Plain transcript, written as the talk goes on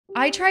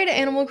I tried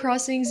Animal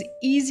Crossing's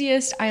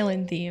easiest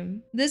island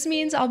theme. This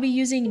means I'll be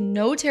using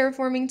no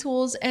terraforming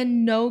tools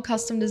and no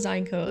custom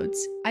design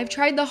codes. I've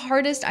tried the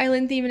hardest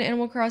island theme in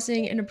Animal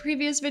Crossing in a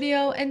previous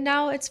video, and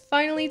now it's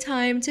finally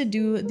time to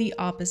do the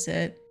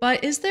opposite.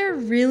 But is there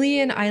really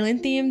an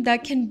island theme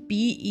that can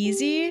be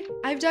easy?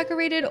 I've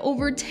decorated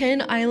over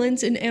 10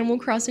 islands in Animal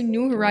Crossing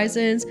New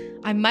Horizons.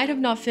 I might have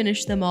not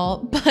finished them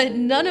all, but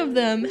none of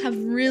them have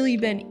really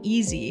been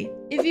easy.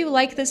 If you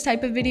like this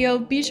type of video,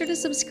 be sure to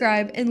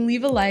subscribe and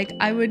leave a like.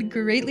 I would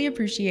greatly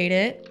appreciate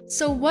it.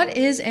 So what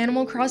is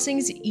Animal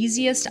Crossing's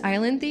easiest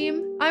island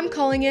theme? I'm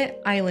calling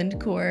it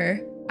Island Core.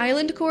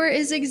 Island Core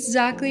is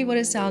exactly what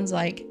it sounds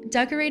like,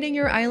 decorating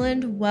your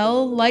island,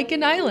 well, like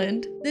an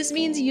island. This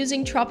means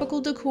using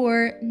tropical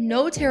decor,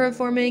 no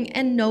terraforming,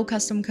 and no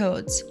custom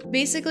codes.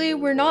 Basically,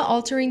 we're not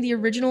altering the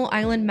original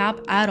island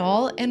map at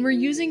all, and we're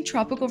using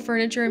tropical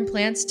furniture and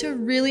plants to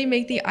really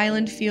make the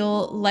island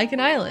feel like an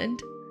island.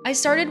 I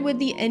started with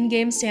the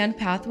in-game sand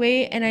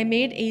pathway, and I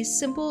made a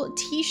simple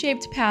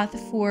T-shaped path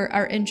for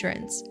our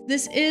entrance.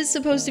 This is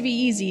supposed to be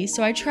easy,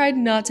 so I tried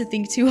not to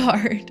think too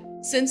hard.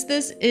 Since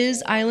this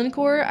is Island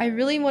Core, I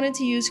really wanted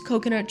to use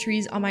coconut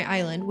trees on my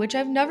island, which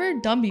I've never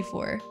done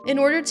before. In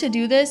order to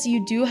do this,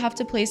 you do have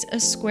to place a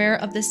square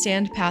of the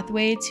sand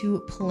pathway to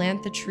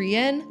plant the tree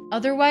in,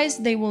 otherwise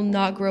they will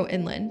not grow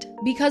inland.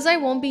 Because I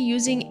won't be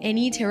using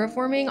any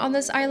terraforming on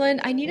this island,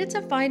 I needed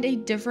to find a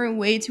different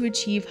way to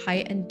achieve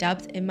height and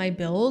depth in my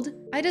build.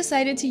 I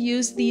decided to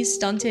use the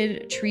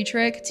stunted tree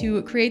trick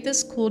to create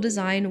this cool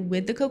design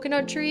with the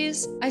coconut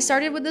trees. I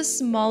started with the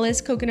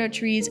smallest coconut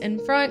trees in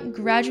front,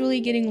 gradually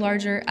getting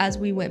larger as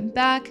we went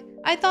back.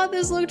 I thought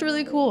this looked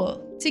really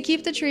cool. To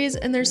keep the trees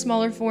in their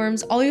smaller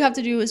forms, all you have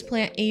to do is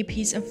plant a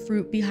piece of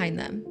fruit behind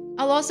them.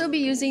 I'll also be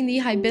using the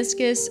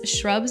hibiscus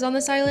shrubs on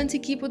this island to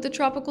keep with the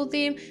tropical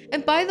theme.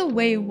 And by the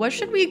way, what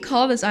should we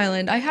call this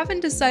island? I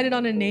haven't decided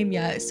on a name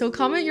yet, so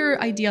comment your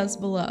ideas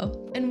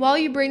below. And while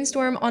you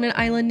brainstorm on an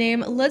island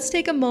name, let's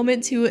take a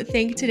moment to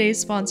thank today's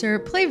sponsor,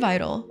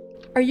 PlayVital.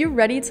 Are you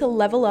ready to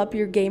level up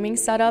your gaming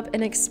setup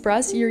and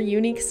express your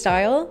unique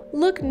style?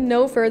 Look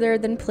no further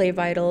than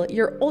PlayVital,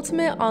 your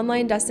ultimate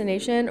online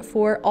destination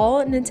for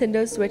all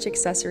Nintendo Switch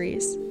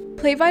accessories.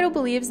 PlayVital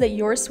believes that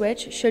your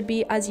Switch should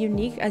be as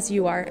unique as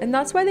you are, and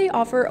that's why they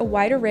offer a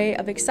wide array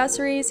of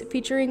accessories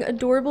featuring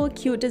adorable,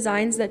 cute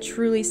designs that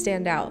truly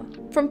stand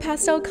out. From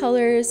pastel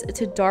colors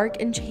to dark,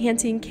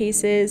 enchanting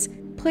cases,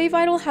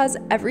 PlayVital has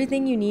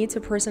everything you need to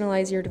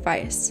personalize your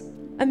device.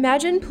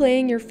 Imagine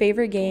playing your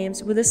favorite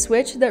games with a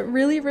Switch that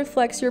really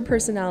reflects your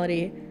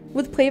personality.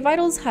 With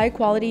PlayVital's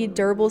high-quality,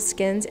 durable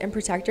skins and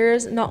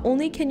protectors, not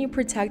only can you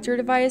protect your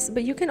device,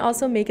 but you can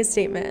also make a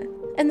statement.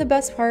 And the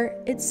best part,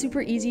 it's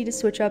super easy to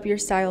switch up your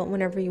style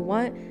whenever you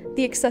want.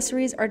 The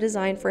accessories are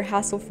designed for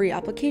hassle-free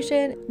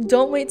application.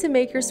 Don't wait to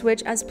make your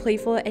Switch as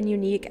playful and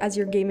unique as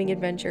your gaming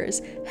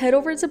adventures. Head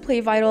over to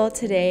PlayVital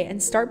today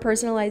and start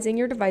personalizing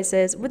your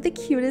devices with the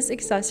cutest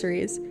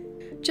accessories.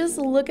 Just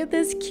look at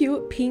this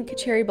cute pink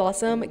cherry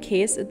blossom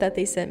case that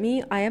they sent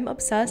me. I am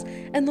obsessed.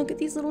 And look at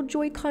these little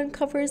Joy-Con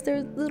covers.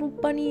 There's a little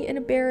bunny and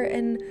a bear,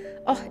 and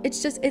oh,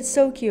 it's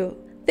so cute.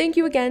 Thank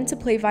you again to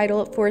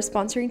PlayVital for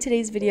sponsoring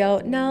today's video.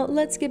 Now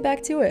let's get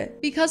back to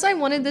it. Because I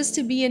wanted this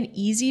to be an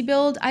easy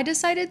build, I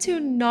decided to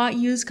not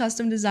use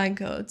custom design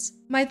codes.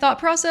 My thought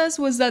process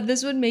was that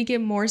this would make it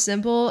more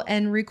simple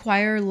and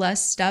require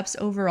less steps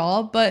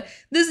overall, but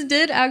this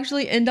did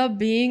actually end up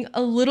being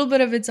a little bit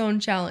of its own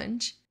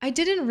challenge. I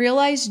didn't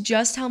realize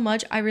just how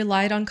much I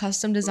relied on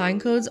custom design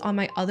codes on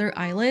my other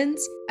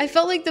islands. I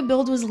felt like the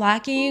build was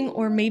lacking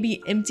or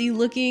maybe empty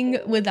looking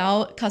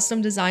without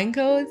custom design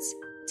codes.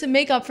 To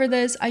make up for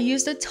this, I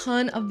used a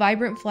ton of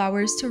vibrant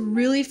flowers to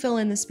really fill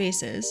in the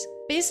spaces.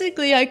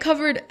 Basically, I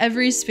covered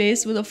every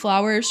space with a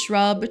flower,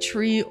 shrub,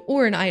 tree,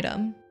 or an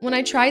item. When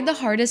I tried the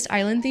hardest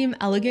island theme,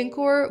 Elegant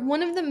Core,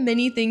 one of the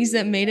many things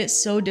that made it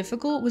so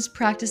difficult was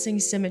practicing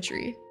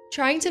symmetry.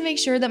 Trying to make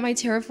sure that my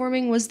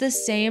terraforming was the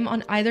same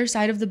on either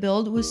side of the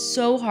build was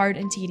so hard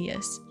and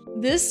tedious.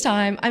 This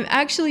time, I'm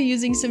actually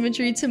using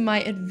symmetry to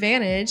my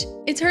advantage.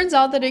 It turns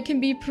out that it can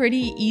be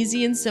pretty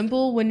easy and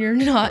simple when you're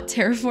not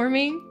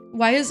terraforming.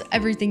 Why is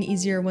everything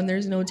easier when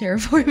there's no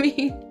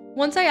terraforming?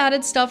 Once I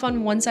added stuff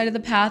on one side of the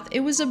path,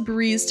 it was a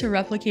breeze to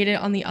replicate it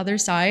on the other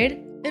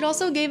side. It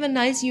also gave a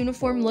nice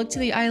uniform look to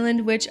the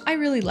island, which I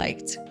really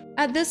liked.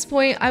 At this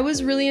point, I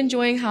was really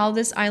enjoying how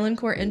this Island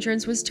Core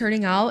entrance was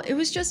turning out. It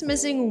was just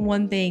missing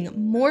one thing,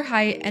 more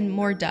height and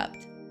more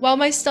depth. While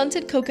my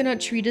stunted coconut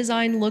tree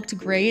design looked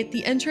great,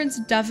 the entrance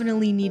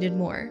definitely needed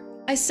more.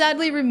 I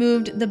sadly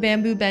removed the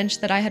bamboo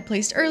bench that I had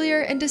placed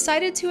earlier and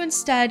decided to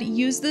instead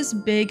use this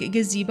big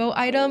gazebo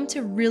item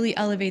to really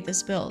elevate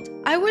this build.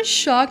 I was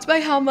shocked by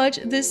how much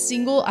this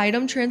single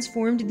item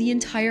transformed the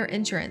entire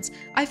entrance.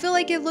 I feel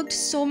like it looked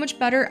so much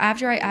better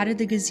after I added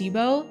the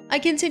gazebo. I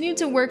continued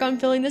to work on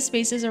filling the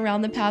spaces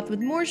around the path with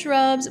more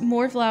shrubs,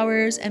 more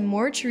flowers, and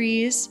more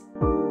trees.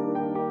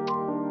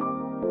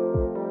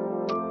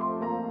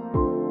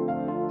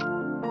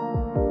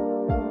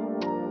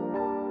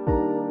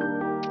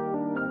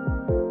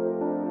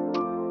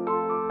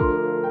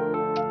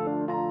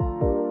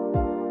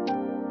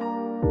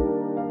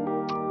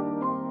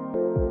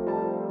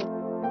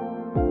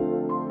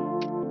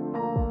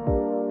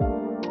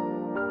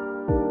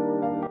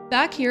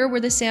 back here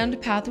where the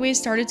sand pathway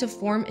started to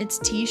form its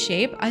T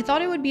shape, I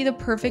thought it would be the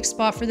perfect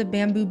spot for the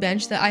bamboo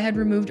bench that I had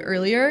removed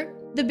earlier.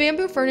 The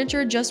bamboo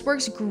furniture just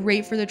works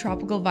great for the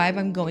tropical vibe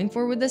I'm going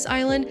for with this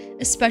island,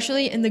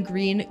 especially in the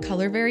green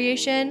color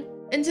variation.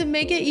 And to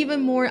make it even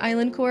more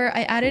island core,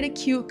 I added a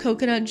cute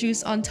coconut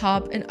juice on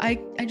top, and I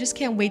just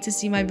can't wait to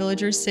see my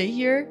villagers sit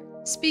here.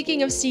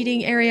 Speaking of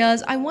seating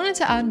areas, I wanted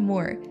to add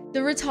more.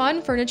 The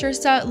rattan furniture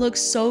set looks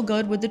so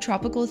good with the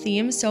tropical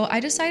theme, so I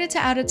decided to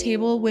add a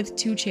table with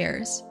 2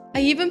 chairs. I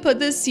even put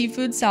this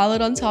seafood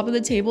salad on top of the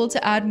table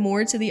to add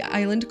more to the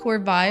island core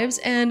vibes,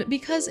 and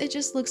because it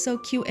just looks so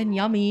cute and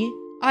yummy.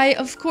 I,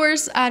 of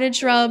course, added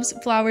shrubs,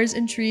 flowers,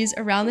 and trees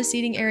around the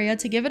seating area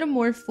to give it a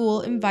more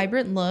full and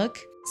vibrant look.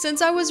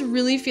 Since I was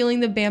really feeling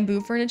the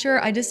bamboo furniture,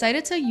 I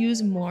decided to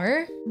use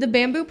more. The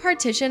bamboo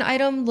partition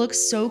item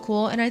looks so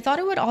cool, and I thought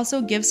it would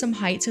also give some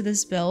height to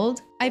this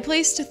build. I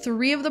placed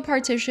 3 of the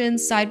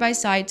partitions side by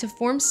side to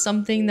form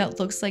something that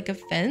looks like a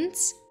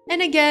fence.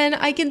 And again,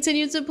 I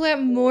continued to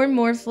plant more and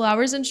more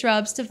flowers and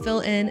shrubs to fill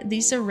in the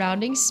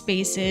surrounding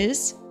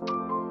spaces.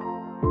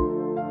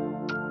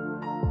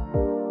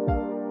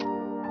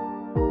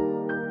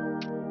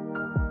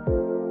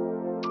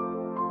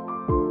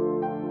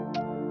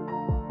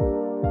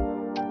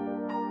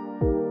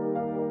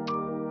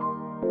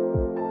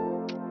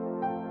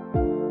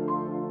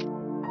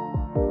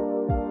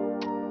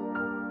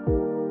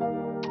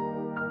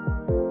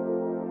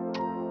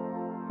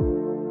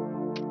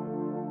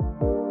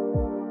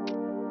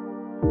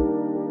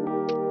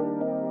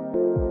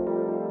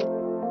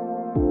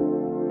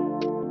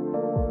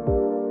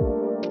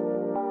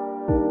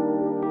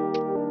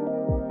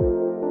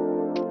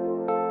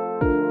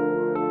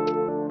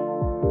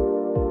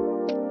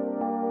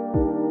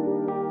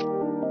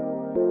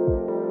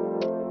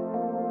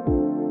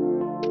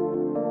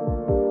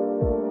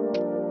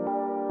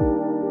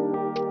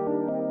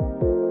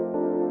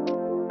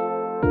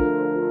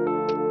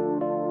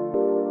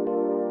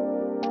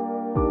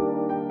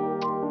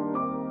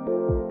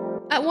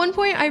 At one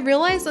point, I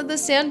realized that the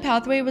sand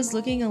pathway was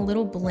looking a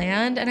little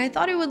bland, and I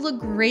thought it would look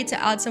great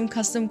to add some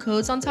custom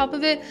codes on top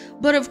of it,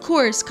 but of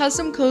course,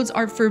 custom codes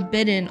are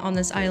forbidden on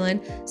this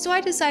island, so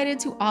I decided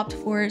to opt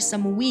for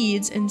some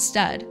weeds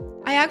instead.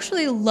 I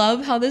actually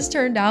love how this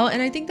turned out,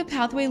 and I think the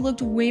pathway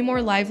looked way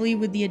more lively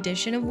with the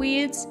addition of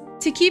weeds.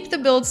 To keep the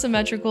build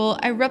symmetrical,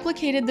 I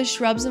replicated the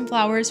shrubs and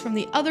flowers from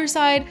the other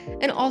side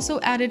and also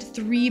added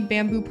 3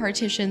 bamboo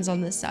partitions on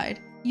this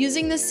side.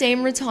 Using the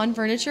same rattan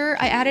furniture,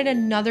 I added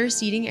another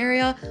seating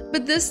area,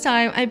 but this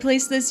time I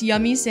placed this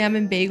yummy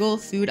salmon bagel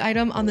food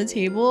item on the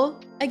table.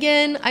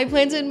 Again, I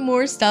planted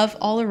more stuff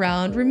all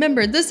around.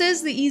 Remember, this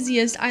is the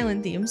easiest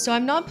island theme, so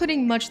I'm not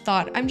putting much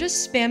thought. I'm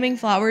just spamming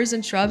flowers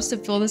and shrubs to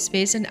fill the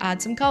space and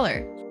add some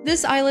color.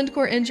 This island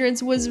core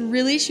entrance was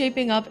really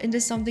shaping up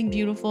into something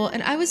beautiful,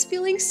 and I was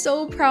feeling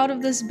so proud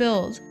of this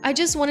build. I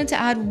just wanted to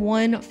add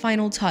one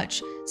final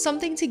touch,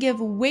 something to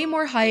give way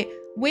more height,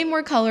 way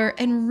more color,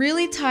 and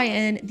really tie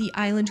in the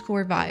island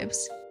core vibes.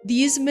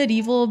 These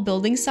medieval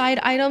building side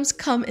items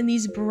come in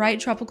these bright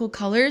tropical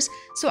colors,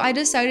 so I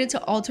decided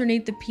to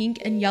alternate the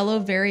pink and yellow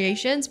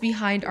variations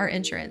behind our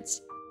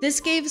entrance. This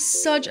gave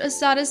such a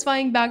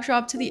satisfying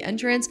backdrop to the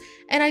entrance,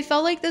 and I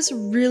felt like this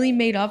really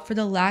made up for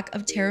the lack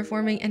of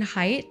terraforming and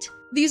height.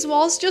 These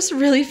walls just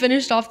really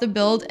finished off the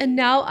build, and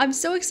now I'm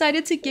so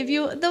excited to give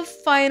you the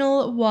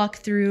final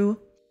walkthrough.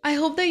 I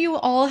hope that you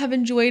all have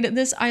enjoyed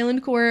this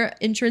island core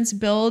entrance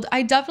build.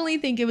 I definitely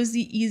think it was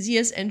the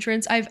easiest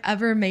entrance I've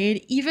ever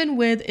made, even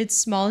with its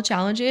small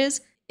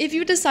challenges. If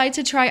you decide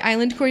to try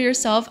island core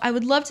yourself, I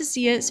would love to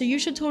see it, so you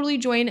should totally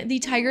join the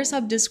Tigers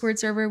Hub Discord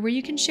server where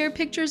you can share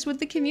pictures with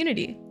the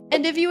community.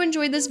 And if you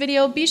enjoyed this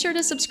video, be sure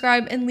to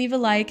subscribe and leave a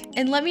like,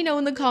 and let me know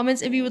in the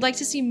comments if you would like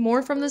to see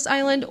more from this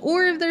island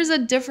or if there's a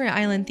different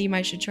island theme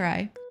I should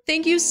try.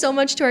 Thank you so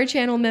much to our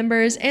channel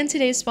members and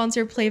today's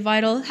sponsor, Play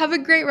Vital. Have a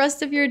great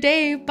rest of your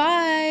day.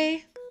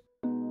 Bye!